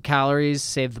 invigorated, burnt some calories,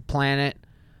 saved the planet.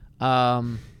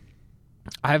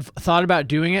 I've thought about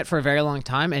doing it for a very long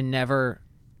time and never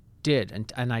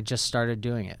did, and I just started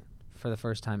doing it for the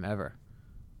first time ever. Are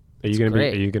It's you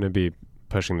great. gonna be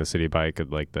pushing the city bike at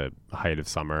like the height of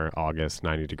summer, August,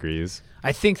 90 degrees?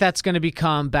 I think that's going to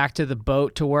become back to the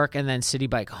boat to work and then city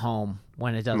bike home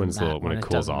when it doesn't matter. When it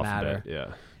cools doesn't off matter. a bit. Yeah.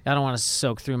 I don't want to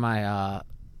soak through my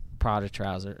Prada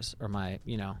trousers or my,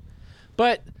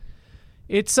 but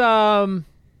it's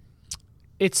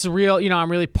real.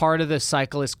 I'm really part of the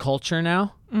cyclist culture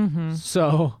now. Mm-hmm.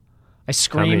 So I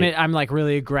scream it. I'm like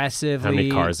really aggressively. How many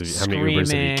cars how many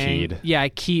Ubers have you screaming. keyed? Yeah, I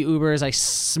key Ubers. I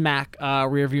smack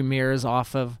rear view mirrors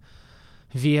off of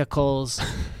vehicles.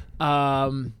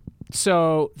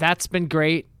 So that's been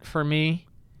great for me.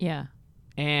 Yeah.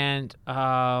 And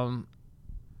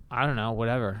I don't know,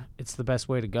 whatever. It's the best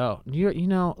way to go.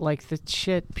 Like the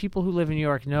shit people who live in New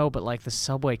York know, but like the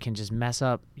subway can just mess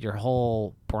up your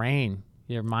whole brain,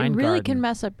 your mind. It really garden. can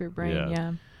mess up your brain,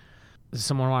 yeah. Does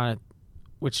someone want to?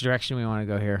 Which direction we want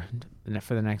to go here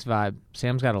for the next vibe?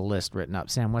 Sam's got a list written up.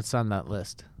 Sam, what's on that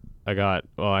list? I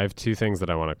have 2 things that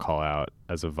I want to call out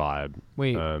as a vibe.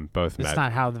 Wait, both that's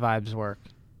not how the vibes work.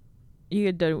 You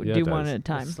could do Yeah, it one does. at a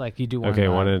time. It's like you do one. Okay,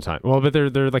 vibe. one at a time. Well, but they're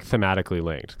like thematically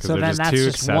linked because So they're then just that's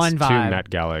two just one two vibe. Met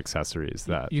Gala accessories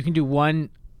that You can do one.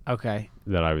 Okay.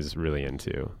 that I was really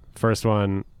into. First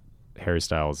one, Harry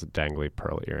Styles' dangly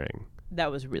pearl earring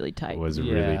That was really tight. was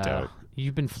really dope.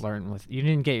 You've been flirting with. You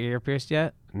didn't get your ear pierced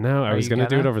yet? No, I Are was you gonna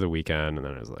do it gonna? over the weekend, and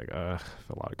then I was like, a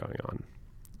lot going on.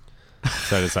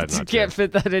 So I decided You not can't to.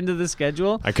 fit that into the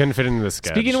schedule. I couldn't fit into the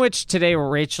sketch. Speaking of which, today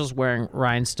Rachel's wearing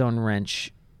rhinestone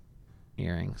wrench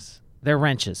earrings. They're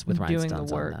wrenches with Doing the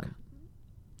rhinestones work. on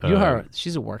them.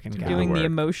 She's a working gal. Doing work. the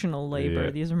emotional labor. Yeah.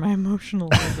 These are my emotional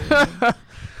labor.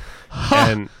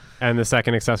 and the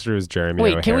second accessory was Jeremy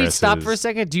Wait, can we stop O'Harris's- for a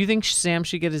second? Do you think Sam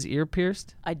should get his ear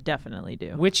pierced? I definitely do.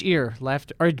 Which ear?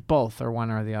 Left or both or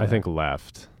one or the other? I think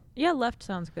left, Yeah, left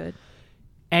sounds good.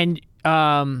 And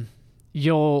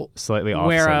you'll slightly off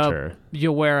wear center.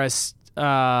 you'll wear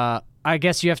I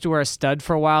guess you have to wear a stud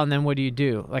for a while, and then what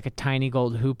do? Like a tiny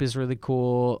gold hoop is really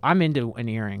cool. I'm into an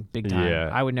earring big time. Yeah.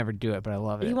 I would never do it, but I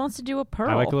love it. He wants to do a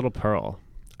pearl. I like a little pearl.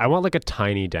 I want like a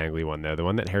tiny dangly one though. The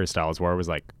one that Harry Styles wore was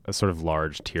like a sort of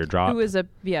large teardrop. It was a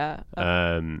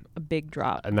big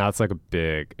drop. And that's like a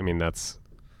big. I mean, that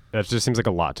just seems like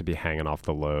a lot to be hanging off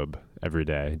the lobe every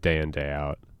day in, day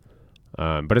out.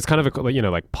 But it's kind of a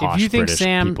like posh if you think British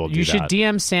Sam, people do you should that.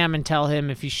 DM Sam and tell him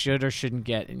if he should or shouldn't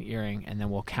get an earring, and then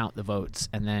we'll count the votes,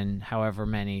 and then however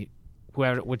many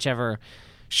whichever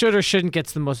should or shouldn't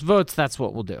gets the most votes, that's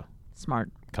what we'll do. Smart.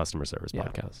 Customer service Yeah.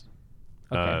 podcast.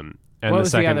 Okay. And What the was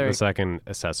the second, other- the second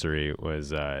accessory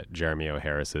was Jeremy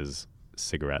O'Harris's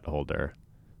cigarette holder,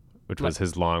 which was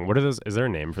his long. What are those? Is there a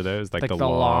name for those? Like the the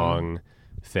long- long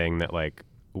thing that like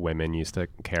women used to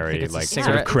carry, it's a like sort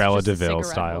cigarette- of Cruella It's just a Deville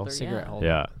cigarette style. holder, Cigarette yeah. holder.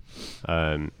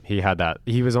 Yeah. He had that.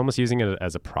 He was almost using it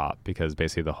as a prop because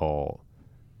basically the whole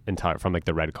entire, from like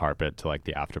the red carpet to like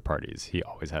the after parties, he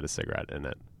always had a cigarette in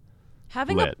it.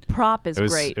 Having Lit. a prop is It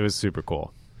was great. It was super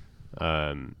cool.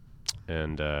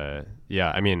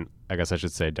 Yeah, I mean, I guess I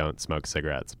should say don't smoke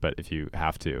cigarettes, but if you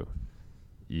have to,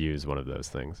 use one of those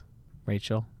things.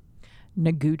 Rachel,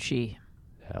 Noguchi.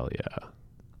 Hell yeah.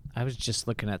 I was just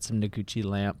looking at some Noguchi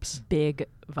lamps. Big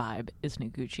vibe is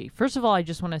Noguchi. First of all, I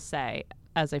just want to say,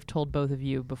 as I've told both of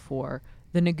you before,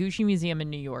 the Noguchi Museum in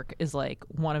New York is like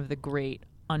one of the great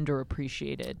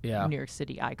underappreciated New York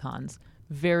City icons.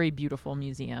 Very beautiful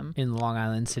museum. In Long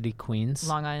Island City, Queens.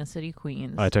 Long Island City,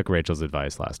 Queens. I took Rachel's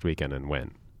advice last weekend and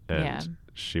went, and Yeah.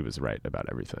 she was right about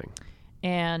everything.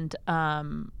 And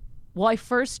well, I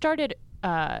first started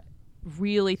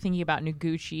really thinking about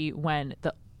Noguchi when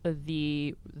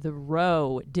the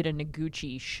Row did a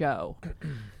Noguchi show.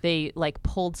 They like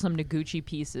pulled some Noguchi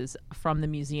pieces from the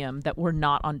museum that were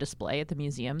not on display at the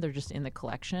museum. They're just in the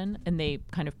collection, and they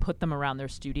kind of put them around their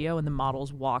studio, and the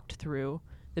models walked through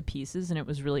the pieces, and it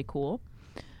was really cool.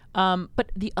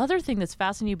 But the other thing that's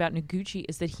fascinating about Noguchi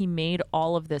is that he made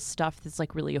all of this stuff that's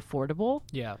like really affordable.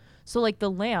 Yeah. So like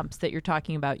the lamps that you're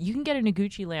talking about, you can get a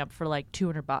Noguchi lamp for like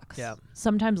 $200. Yeah.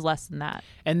 Sometimes less than that.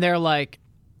 And they're like,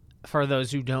 for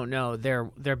those who don't know,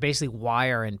 they're basically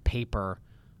wire and paper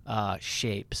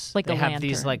shapes. Like they a have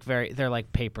these lantern. like they're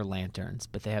like paper lanterns,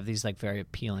 but they have these like very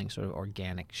appealing sort of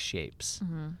organic shapes.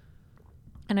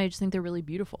 And I just think they're really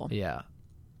beautiful. Yeah.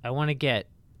 I want to get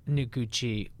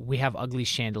Noguchi. We have ugly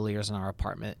chandeliers in our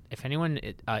apartment. If anyone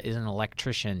is an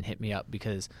electrician, hit me up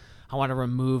because I want to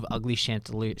remove ugly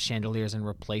chandeliers and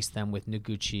replace them with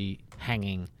Noguchi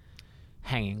hanging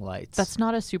lights. That's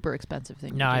not a super expensive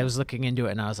thing. No, to do. I was looking into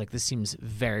it and I was like, this seems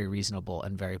very reasonable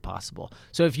and very possible.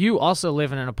 So if you also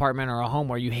live in an apartment or a home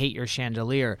where you hate your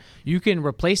chandelier, you can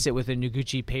replace it with a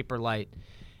Noguchi paper light,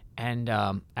 and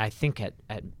I think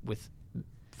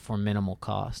for minimal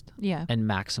cost. Yeah. And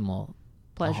maximal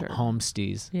Pleasure. home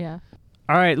stees. Yeah.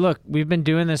 All right, look, we've been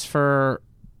doing this for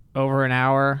over an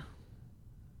hour.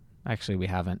 Actually, we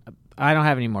haven't. I don't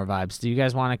have any more vibes. Do you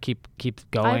guys want to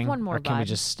keep going? one more or can we vibe.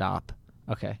 just stop?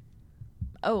 Okay.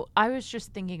 Oh, I was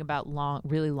just thinking about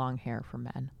really long hair for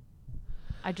men.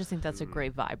 I just think that's a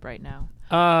great vibe right now.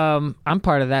 I'm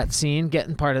part of that scene,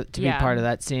 getting be Yeah. part of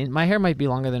that scene. My hair might be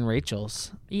longer than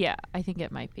Rachel's. Yeah, I think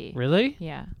it might be. Really?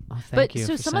 Yeah. Oh, thank But you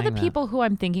so for some of the saying that. people who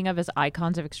I'm thinking of as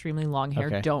icons of extremely long hair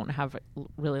Okay. don't have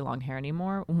really long hair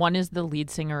anymore. One is the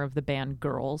lead singer of the band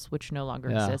Girls, which no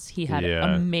longer Yeah. exists. He had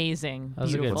Yeah. amazing, That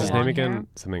was a good beautiful What's his long name again? hair.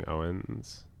 Something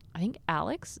Owens? I think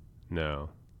Alex. No.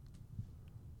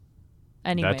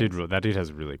 Anyway, That dude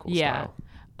has really cool Yeah.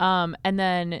 style. And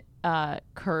then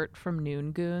Kurt from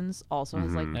Noon Goons also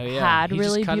has like Oh, yeah. had He just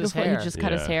really cut his beautiful. hair. He just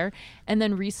cut his Yeah. hair. And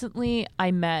then recently, I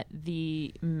met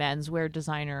the menswear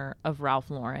designer of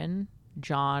Ralph Lauren,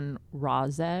 John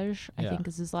Rozej, I Yeah. think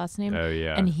is his last name. Oh,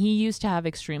 yeah. And he used to have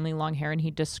extremely long hair, and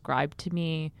he described to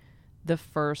me the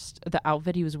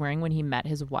outfit he was wearing when he met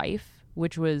his wife,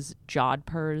 which was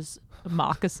jodhpurs,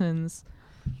 moccasins,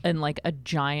 and like a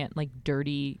giant, like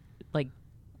dirty, like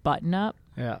button up.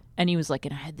 Yeah. And he was like,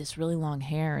 and I had this really long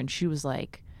hair, and she was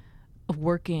like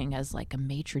working as like a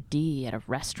maitre d' at a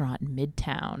restaurant in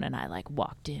Midtown, and I like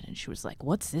walked in, and she was like,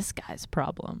 "What's this guy's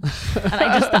problem?" And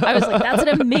I was like, "That's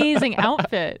an amazing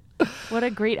outfit. What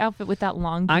a great outfit with that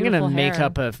long, I'm beautiful gonna make hair."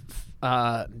 up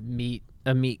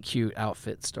a meet cute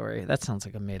outfit story. That sounds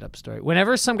like a made up story.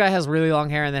 Whenever some guy has really long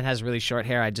hair and then has really short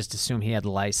hair, I just assume he had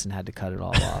lice and had to cut it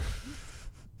all off.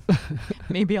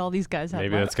 Maybe all these guys have.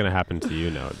 Maybe that's going to happen to you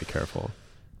now. Be careful.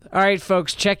 All right,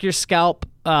 folks, check your scalp.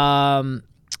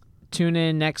 Tune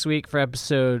in next week for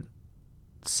episode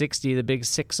 60, the big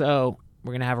 60. We're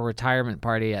going to have a retirement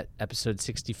party at episode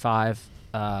 65.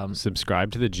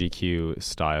 Subscribe to the GQ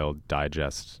Style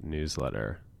Digest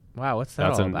newsletter. Wow, what's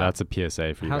that all about? That's a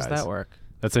PSA for you How's guys. that work?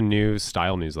 That's a new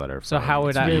style newsletter. So from how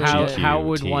would really good. how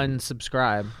would team. one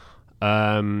subscribe?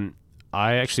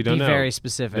 I actually don't Be know. very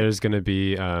specific. There's going to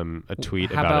be a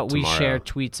tweet How about about it we tomorrow. share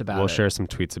tweets about We'll it? share some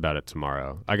tweets about it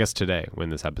tomorrow. I guess today when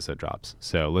this episode drops.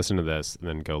 So listen to this and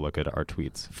then go look at our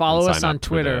tweets. Follow and us sign on up for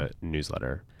Twitter. the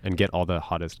newsletter and get all the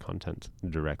hottest content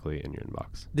directly in your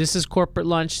inbox. This is Corporate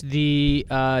Lunch, the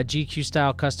GQ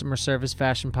Style Customer Service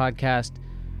Fashion Podcast.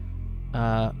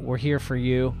 We're here for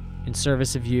you, in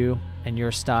service of you. and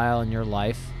your style and your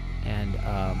life. And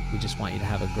we just want you to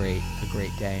have a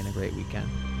great day and a great weekend.